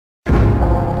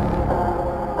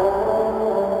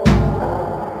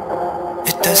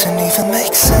doesn't even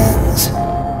make sense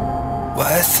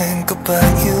why I think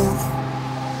about you.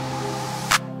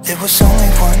 It was only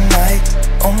one night,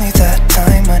 only that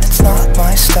time, and it's not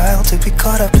my style to be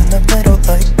caught up in the middle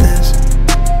like this.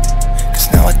 Cause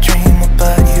now I dream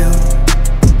about you.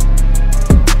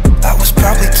 I was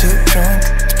probably too drunk,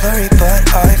 it's blurry but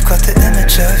I've got the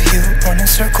image of you running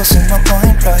circles in my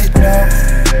mind right now.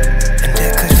 And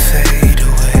it could fade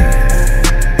away,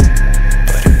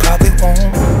 but it probably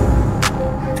won't,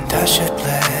 and I should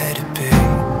let it be.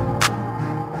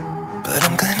 But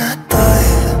I'm gonna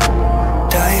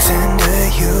dive into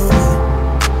you,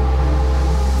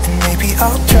 and maybe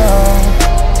I'll drown,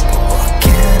 but what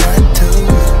can I do?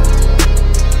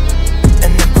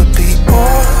 And it would be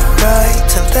alright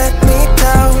to let me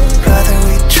down. Rather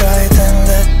we try than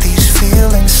let these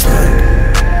feelings slip.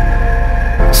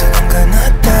 So I'm gonna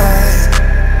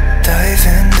dive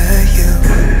into you.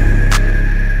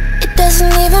 It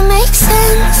doesn't even make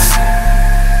sense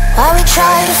why we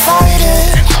try to fight it.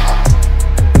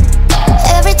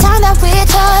 Every time that we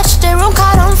touch, the room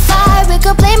caught on fire. We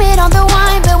could blame it on the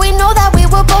wine, but we know that we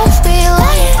will both be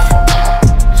lying.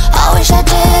 I wish I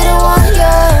didn't want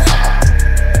you.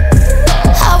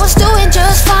 I was doing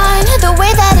just fine, the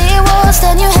way that it was.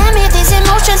 Then you hand me these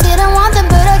emotions, didn't want them,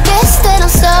 but I guess that I'm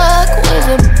stuck with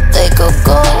them. They could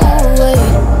go away,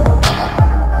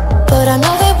 but I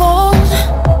know they won't,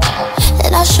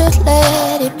 and I should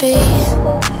let it be.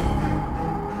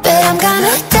 But I'm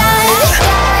gonna dive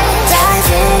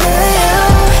into you,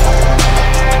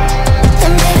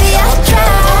 and maybe I'll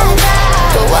drown,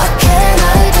 but what can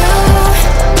I do?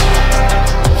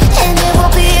 And it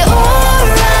will be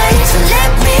alright to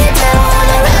let me down.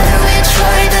 I'd rather we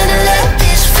try than to let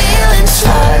these feelings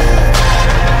slide.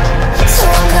 So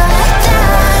I'm gonna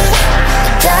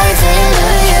dive into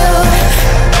you,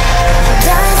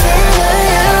 dive into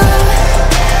you,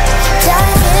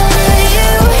 dive into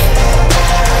you,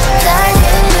 dive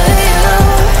into you,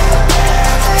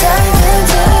 dive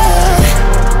into you.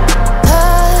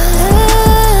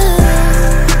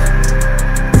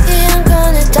 Yeah, I'm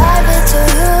gonna dive into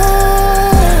you.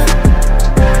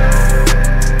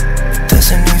 It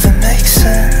doesn't even make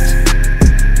sense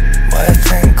why I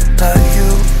think about you.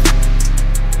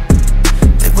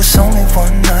 It was only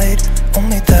one night,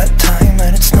 only that time,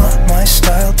 and it's not my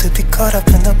style to be caught up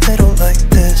in